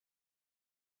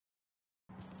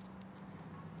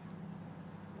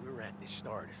We're at the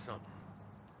start of something.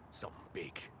 Something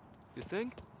big. You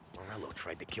think? Morello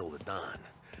tried to kill the Don.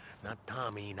 Not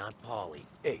Tommy, not Paulie.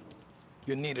 Hey,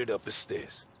 you're needed up the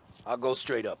stairs. I'll go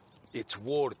straight up. It's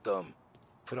war, Thumb.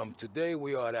 From today,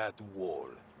 we are at war.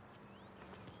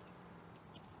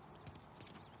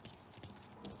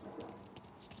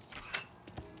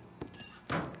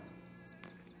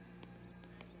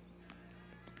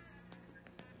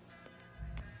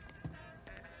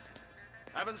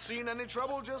 Haven't seen any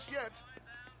trouble just yet.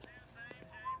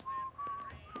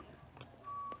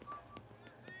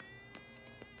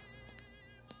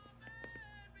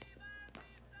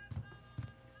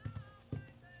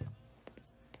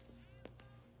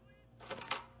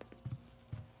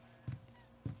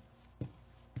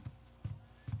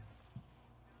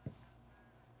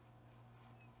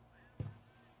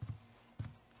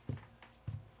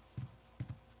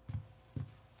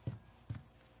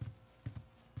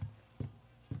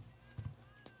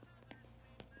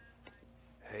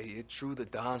 Hey, it true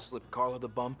that Don slipped Carlo the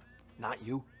bump? Not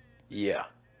you? Yeah.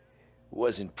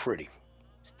 Wasn't pretty.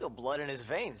 Still blood in his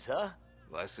veins, huh?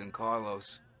 Less than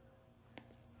Carlos.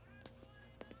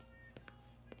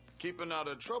 Keeping out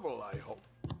of trouble, I hope.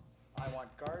 I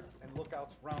want guards and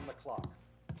lookouts round the clock.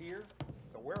 Here,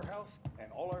 the warehouse,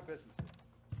 and all our businesses.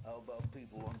 How about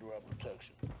people under our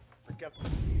protection? Forget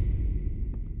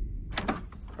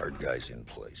Our guy's in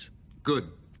place.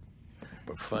 Good.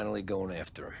 We're finally going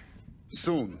after him.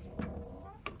 Soon.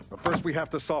 But first we have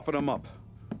to soften him up.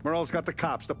 Morello's got the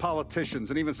cops, the politicians,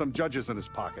 and even some judges in his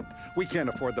pocket. We can't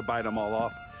afford to bite them all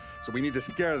off, so we need to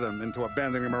scare them into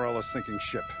abandoning Morello's sinking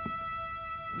ship.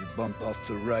 We bump off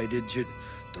the right idiot,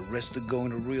 the rest are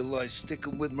going to realize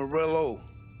sticking with Morello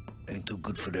ain't too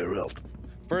good for their health.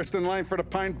 First in line for the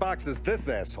pine box is this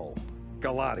asshole,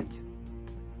 Galati.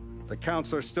 The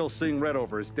counselor's still seeing red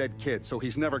over his dead kid, so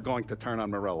he's never going to turn on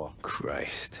Morello.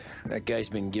 Christ. That guy's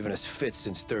been giving us fits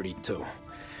since '32.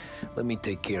 Let me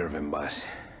take care of him, boss.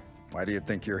 Why do you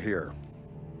think you're here?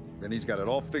 Then he's got it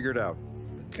all figured out.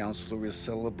 The counselor is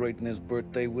celebrating his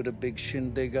birthday with a big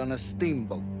shindig on a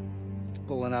steamboat. He's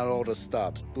pulling out all the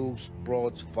stops, booths,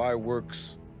 broads,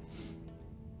 fireworks.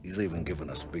 He's even giving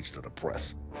a speech to the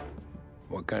press.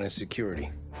 What kind of security?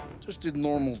 Just in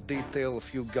normal detail, a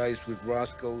few guys with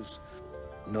Roscoe's.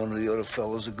 None of the other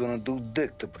fellas are gonna do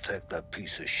dick to protect that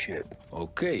piece of shit.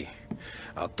 Okay.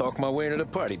 I'll talk my way into the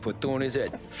party, put two in his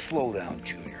head. Slow down,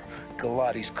 Junior.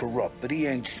 Galati's corrupt, but he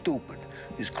ain't stupid.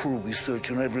 His crew be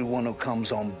searching everyone who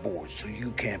comes on board, so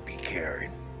you can't be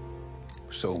carried.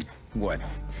 So, what?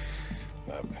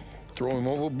 Throw him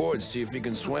overboard, see if he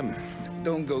can swim.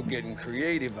 Don't go getting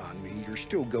creative on me. You're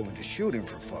still going to shoot him,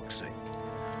 for fuck's sake.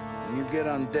 When you get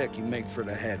on deck, you make for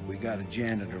the head. We got a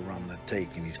janitor on the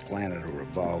take, and he's planted a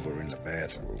revolver in the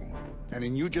bathroom. And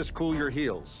then you just cool your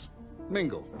heels.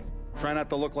 Mingle. Try not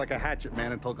to look like a hatchet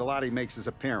man until Galati makes his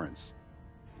appearance.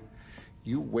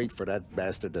 You wait for that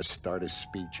bastard to start his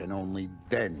speech, and only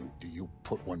then do you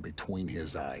put one between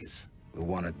his eyes. We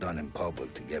want it done in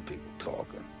public to get people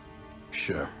talking.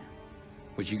 Sure.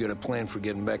 But you got a plan for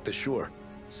getting back to shore?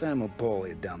 Sam and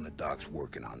Paulie are down the docks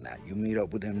working on that. You meet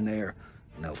up with him there,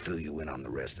 and they'll fill you in on the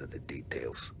rest of the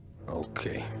details.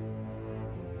 Okay.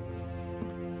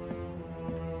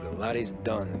 Galati's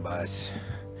done, boss.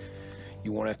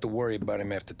 You won't have to worry about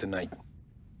him after tonight.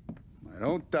 I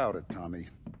don't doubt it, Tommy.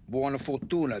 Buona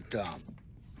fortuna, Tom.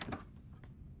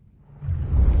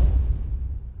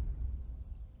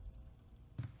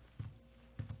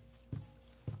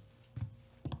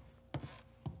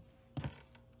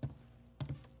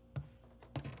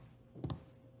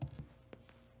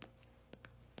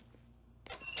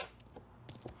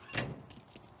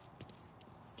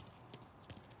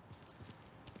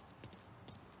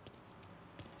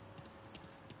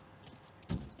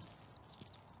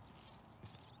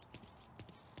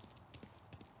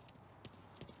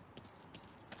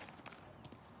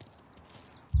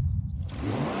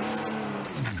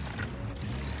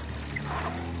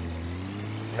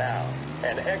 Now,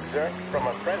 an excerpt from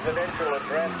a presidential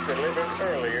address delivered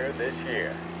earlier this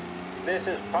year. This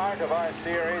is part of our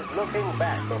series looking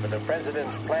back over the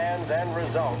president's plans and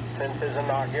results since his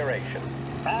inauguration.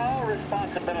 Our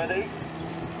responsibility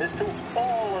is to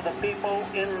all of the people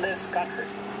in this country.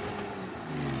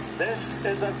 This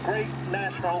is a great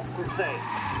national crusade.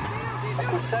 A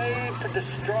crusade to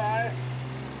destroy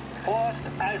false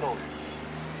idols,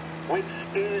 which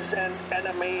is an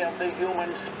enemy of the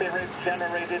human spirit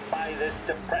generated by this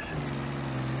depression.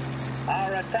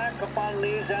 Our attack upon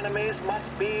these enemies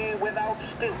must be without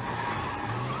stint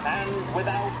and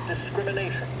without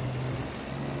discrimination.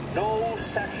 No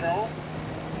sectional,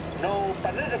 no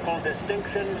political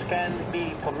distinctions can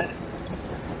be permitted.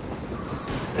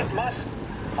 It must,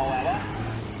 however,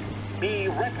 be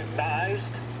recognized,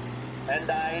 and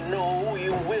I know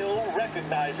you will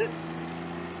recognize it,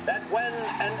 that when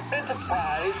an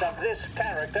enterprise of this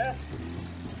character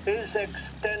is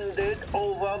extended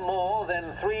over more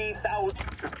than 3,000...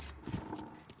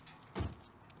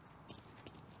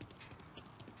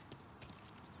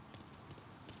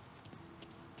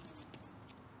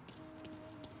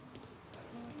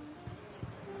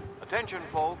 Attention,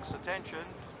 folks, attention.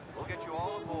 We'll get you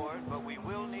all aboard, but we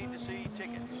will need to see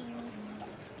tickets.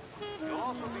 You'll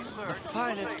also be searched. The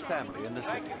finest family in the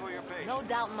city. No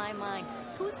doubt in my mind.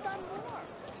 Who's done more?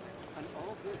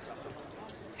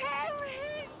 Terrence!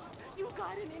 You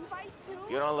got an invite too?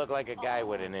 You don't look like a guy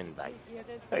with an invite.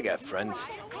 I got friends.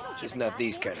 Just not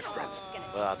these kind of friends.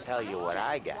 Well, I'll tell you what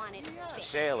I got. A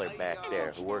sailor back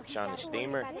there who works on the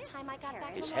steamer.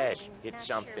 His head hit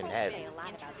something heavy.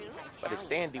 But his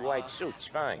dandy white suit's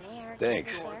fine.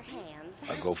 Thanks.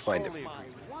 I'll go find him.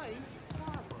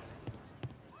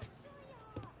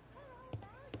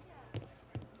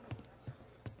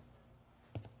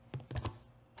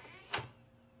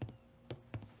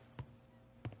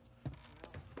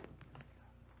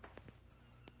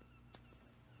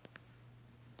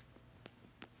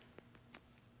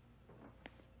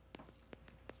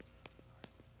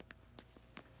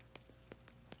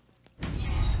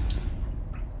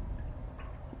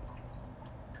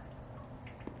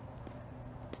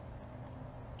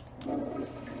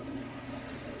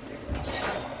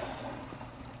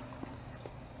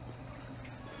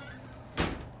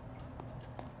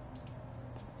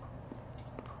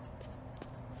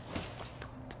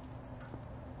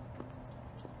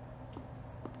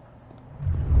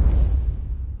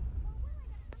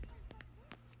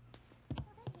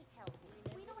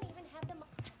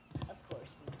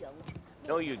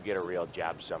 Know you'd get a real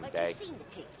job someday.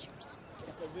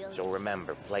 So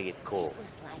remember, play it cool.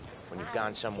 When you've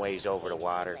gone some ways over the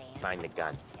water, find the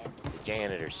gun. The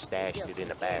janitor stashed it in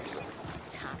the bathroom.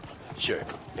 Sure.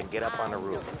 Then get up on the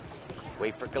roof.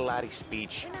 Wait for Galati's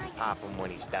speech, pop him when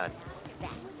he's done.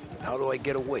 How do I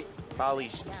get away?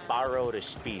 Polly's borrowed a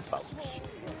speedboat.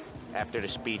 After the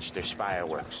speech, there's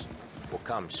fireworks. We'll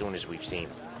come soon as we've seen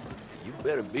them. You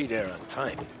better be there on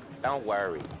time. Don't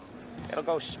worry. It'll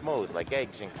go smooth like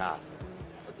eggs and coffee.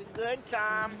 Looking good,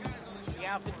 Tom. The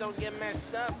outfit don't get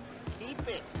messed up. Keep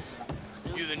it.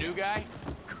 You the new guy?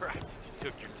 Christ, you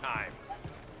took your time.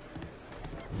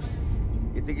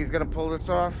 You think he's gonna pull this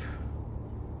off?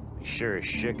 He's sure as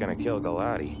shit gonna kill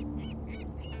Galati.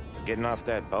 Getting off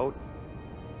that boat?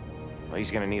 Well,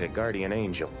 he's gonna need a guardian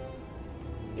angel.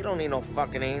 You don't need no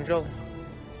fucking angel.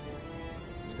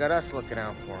 He's got us looking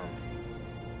out for him.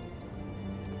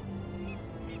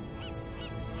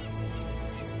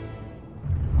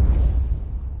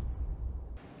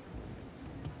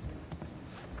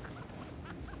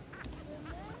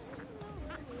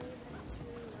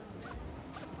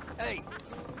 Hey,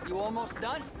 you almost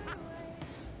done?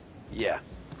 Yeah.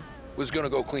 Was gonna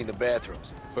go clean the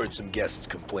bathrooms. Heard some guests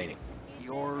complaining.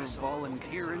 You're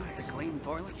volunteering to clean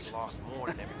toilets? Lost more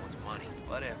than everyone's money.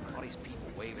 Whatever. All these people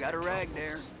waving. Got a rag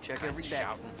there. Check every day.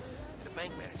 Shouting. The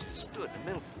bank manager just stood in the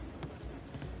middle.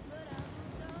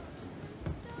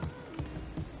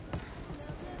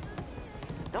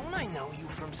 Don't I know you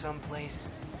from someplace?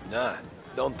 Nah,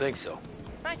 don't think so.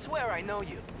 I swear I know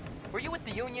you. Were you at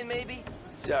the Union, maybe?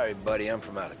 Sorry, buddy, I'm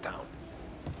from out of town.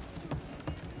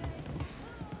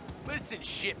 Listen,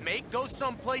 shitmate, go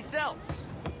someplace else.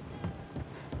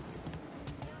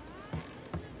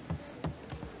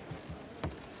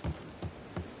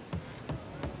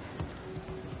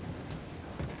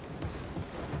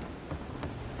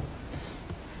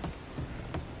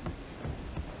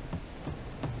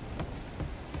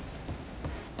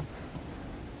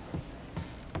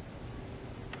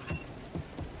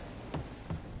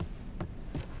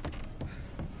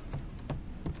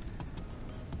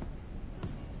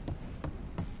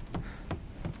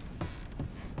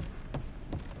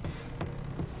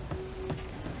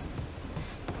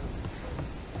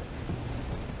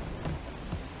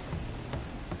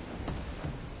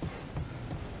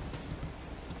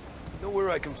 Where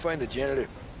I can find the janitor?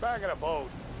 Back of the boat.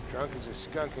 Drunk as a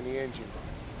skunk in the engine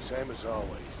room. Same as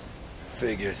always.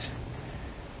 Figures.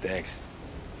 Thanks.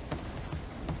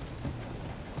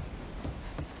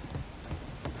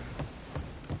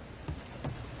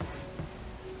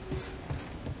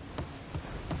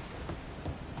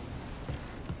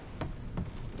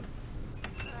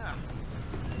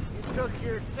 You took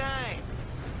your time.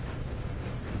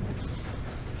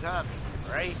 Tommy,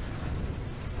 right?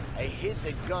 I hid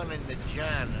the gun in the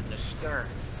John in the stern.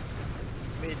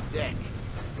 Mid-deck.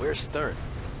 Where's stern?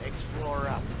 Next floor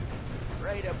up.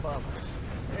 Right above us.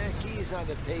 Key's on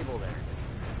the table there.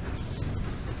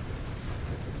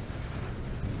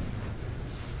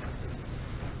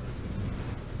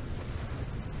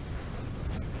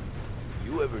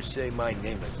 You ever say my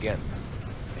name again,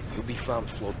 and you'll be found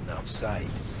floating outside.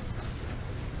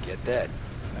 Get that?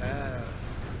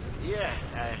 Yeah,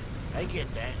 I get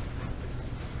that.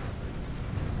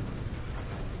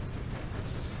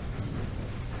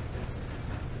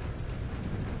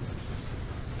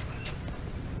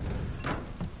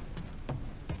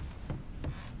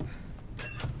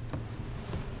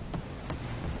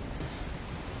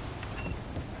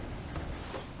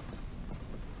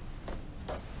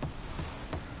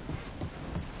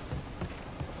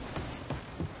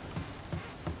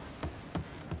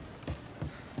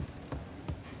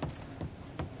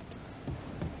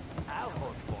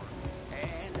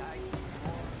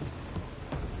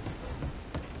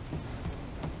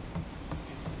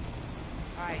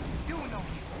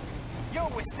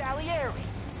 Salieri.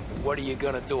 What are you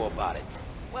gonna do about it?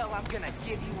 Well, I'm gonna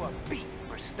give you a beat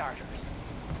for starters.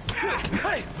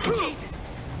 Jesus!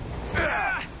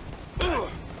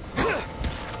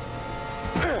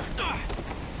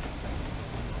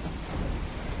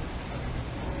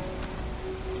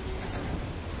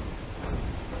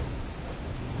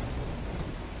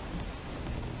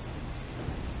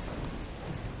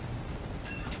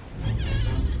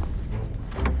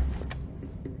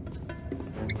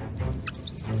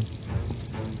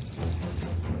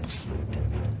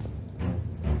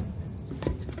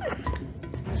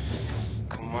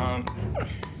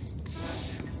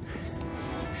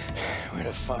 Where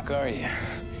the fuck are you?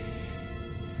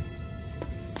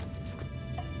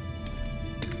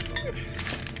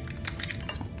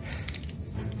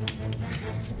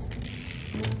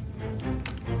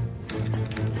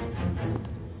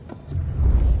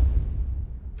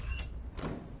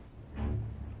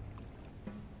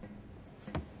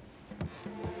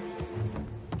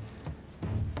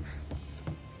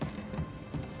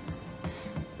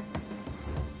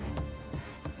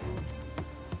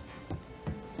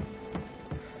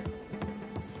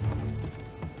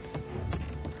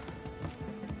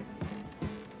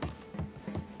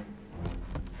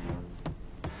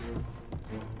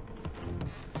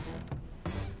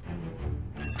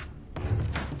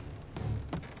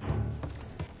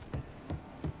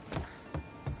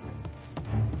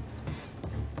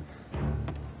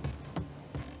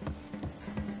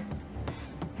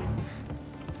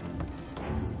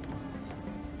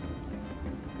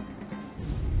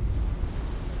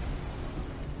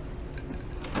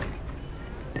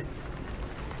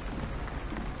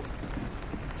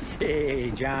 Hey,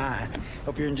 John.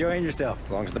 Hope you're enjoying yourself.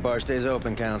 As long as the bar stays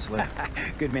open, counselor.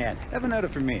 Good man. Have another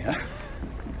for me, huh?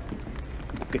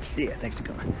 Good to see you. Thanks for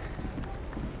coming.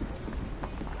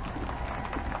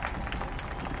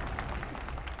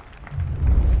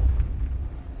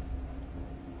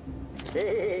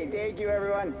 Hey, thank you,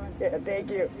 everyone. Yeah,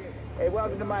 thank you. Hey,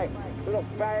 welcome to my little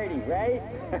party, right?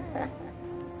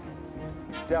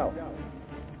 So,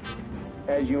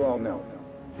 as you all know,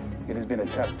 it has been a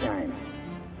tough time.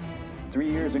 3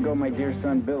 years ago, my dear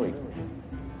son, Billy,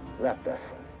 left us.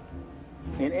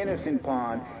 An innocent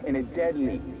pawn in a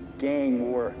deadly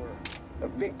gang war. A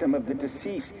victim of the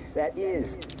deceased that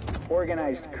is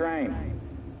organized crime.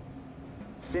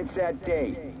 Since that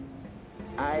day,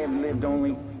 I have lived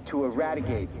only to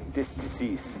eradicate this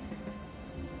disease.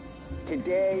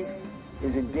 Today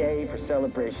is a day for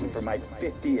celebration for my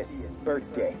 50th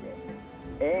birthday.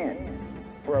 And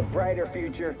for a brighter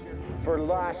future for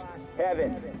lost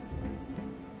heaven.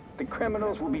 The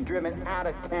criminals will be driven out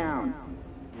of town.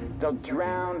 They'll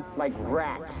drown like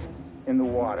rats in the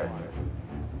water.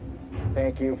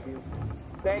 Thank you.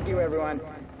 Thank you, everyone.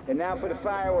 And now for the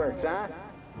fireworks, huh?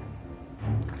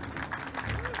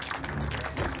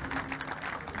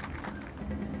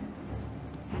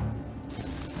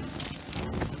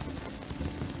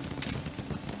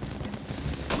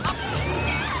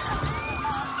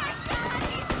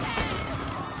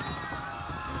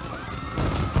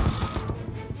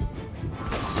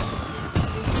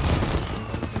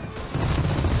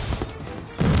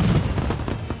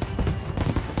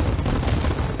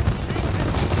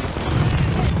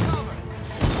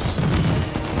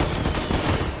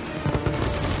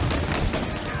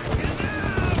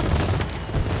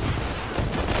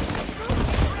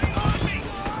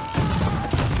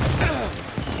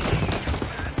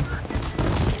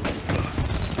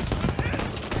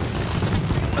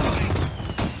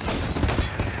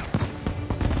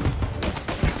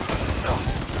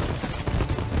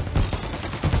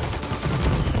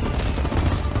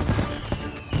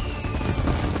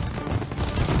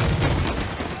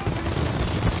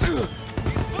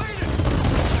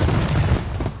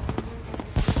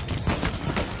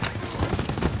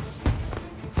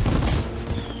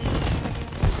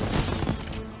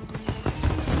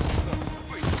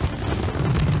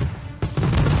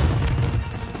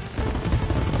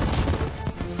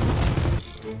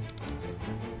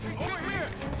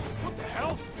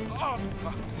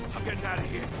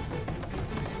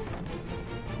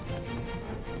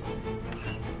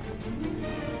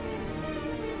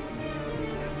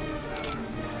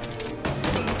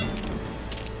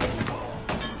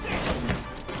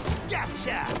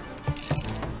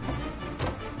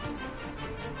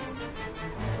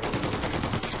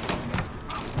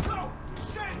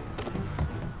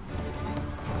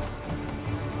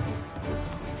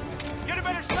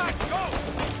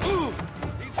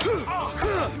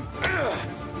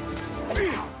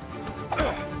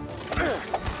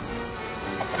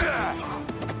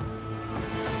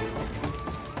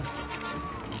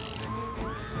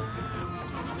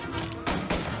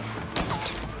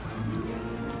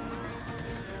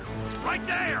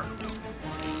 there!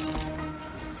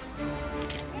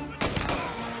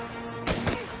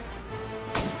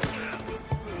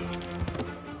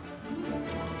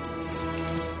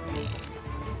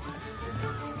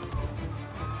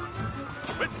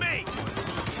 With me!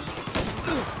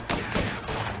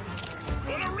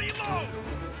 Gonna reload!